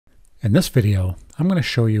In this video, I'm going to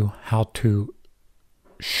show you how to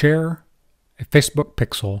share a Facebook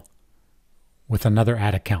pixel with another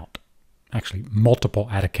ad account. Actually, multiple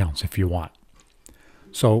ad accounts if you want.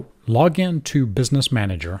 So log in to Business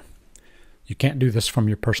Manager. You can't do this from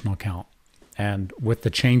your personal account. And with the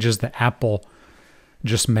changes that Apple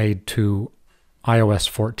just made to iOS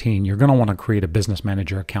 14, you're going to want to create a Business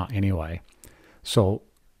Manager account anyway. So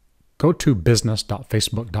go to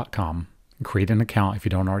business.facebook.com. Create an account if you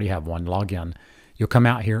don't already have one, log in. You'll come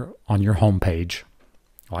out here on your home page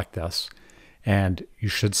like this, and you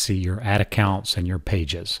should see your ad accounts and your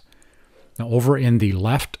pages. Now over in the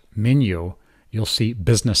left menu, you'll see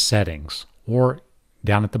business settings, or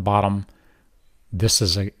down at the bottom,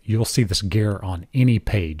 you'll see this gear on any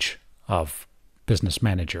page of Business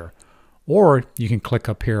Manager. Or you can click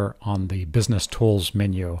up here on the Business Tools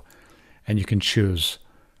menu and you can choose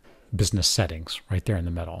Business Settings right there in the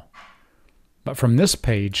middle. But from this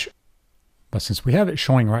page, but since we have it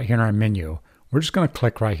showing right here in our menu, we're just going to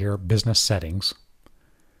click right here, Business Settings.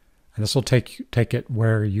 And this will take it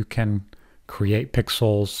where you can create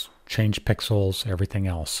pixels, change pixels, everything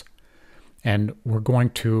else. And we're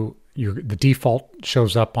going to, the default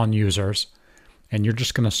shows up on users, and you're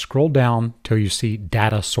just going to scroll down till you see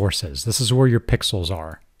Data Sources. This is where your pixels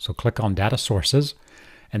are. So click on Data Sources,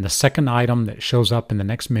 and the second item that shows up in the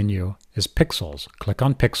next menu is Pixels. Click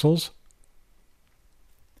on Pixels.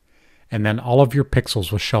 And then all of your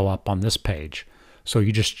pixels will show up on this page. So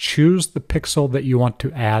you just choose the pixel that you want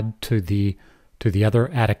to add to the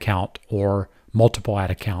other ad account or multiple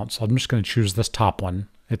ad accounts. I'm just going to choose this top one.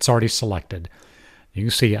 It's already selected. You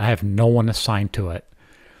can see I have no one assigned to it.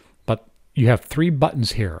 But you have three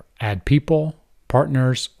buttons here: Add People,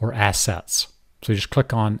 Partners, or Assets. So you just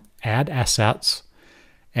click on Add Assets,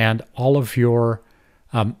 and all of your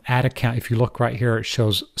ad account, if you look right here, it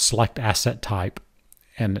shows Select Asset Type,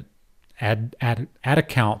 and Ad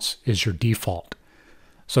accounts is your default.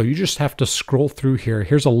 So you just have to scroll through here.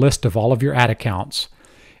 Here's a list of all of your ad accounts,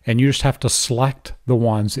 and you just have to select the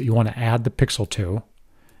ones that you want to add the pixel to.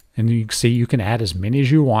 And you can see you can add as many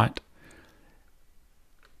as you want,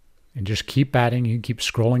 and just keep adding. You can keep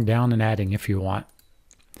scrolling down and adding if you want.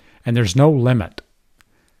 And there's no limit.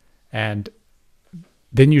 And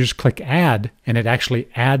then you just click Add, and it actually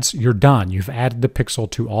adds, you're done. You've added the pixel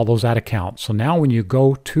to all those ad accounts. So now when you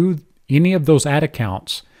go to any of those ad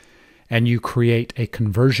accounts and you create a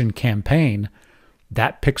conversion campaign,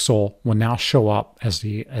 that pixel will now show up as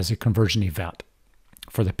a conversion event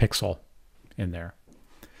for the pixel in there.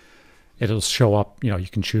 It'll show up, you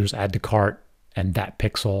can choose Add to Cart and that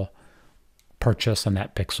pixel, Purchase and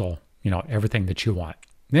that pixel, everything that you want.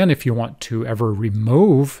 Then if you want to ever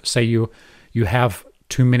remove, say you have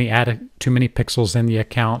too many pixels in the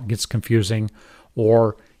account, it gets confusing,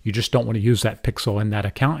 or you just don't want to use that pixel in that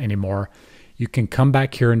account anymore, you can come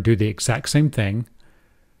back here and do the exact same thing.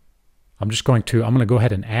 I'm going to go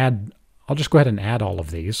ahead and add, I'll just go ahead and add all of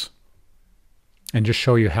these and just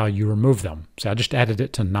show you how you remove them. So I just added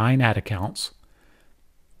it to 9 ad accounts,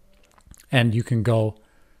 and you can go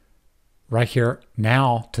right here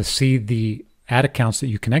now to see the ad accounts that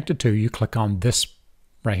you connected to. You click on this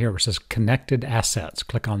right here where it says Connected Assets.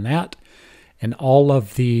 Click on that, and all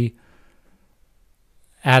of the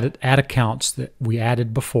ad accounts that we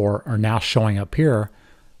added before are now showing up here,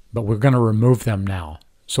 but we're going to remove them now.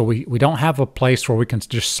 So we don't have a place where we can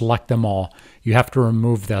just select them all. You have to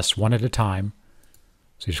remove this one at a time.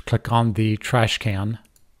 So you just click on the trash can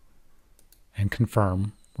and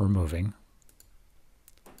confirm removing.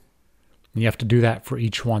 And you have to do that for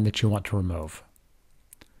each one that you want to remove.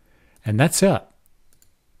 And that's it.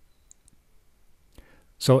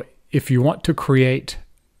 So if you want to create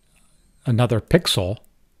another pixel,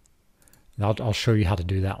 I'll show you how to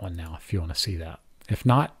do that one now if you want to see that. If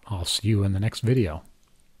not, I'll see you in the next video.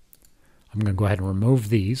 I'm going to go ahead and remove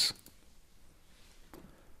these.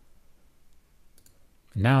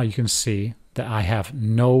 Now you can see that I have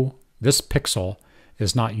this pixel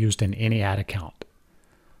is not used in any ad account.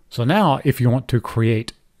 So now if you want to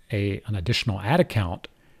create an additional ad account,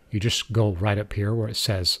 you just go right up here where it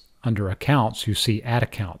says under Accounts, you see Ad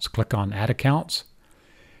Accounts. Click on Ad Accounts,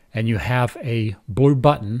 and you have a blue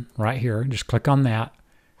button right here. Just click on that,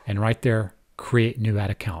 and right there, Create New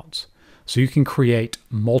Ad Accounts. So you can create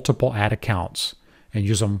multiple ad accounts and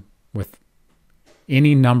use them with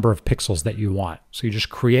any number of pixels that you want. So you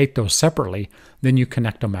just create those separately, then you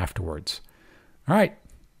connect them afterwards. All right,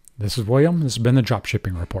 this is William. This has been the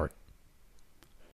Dropshipping Report.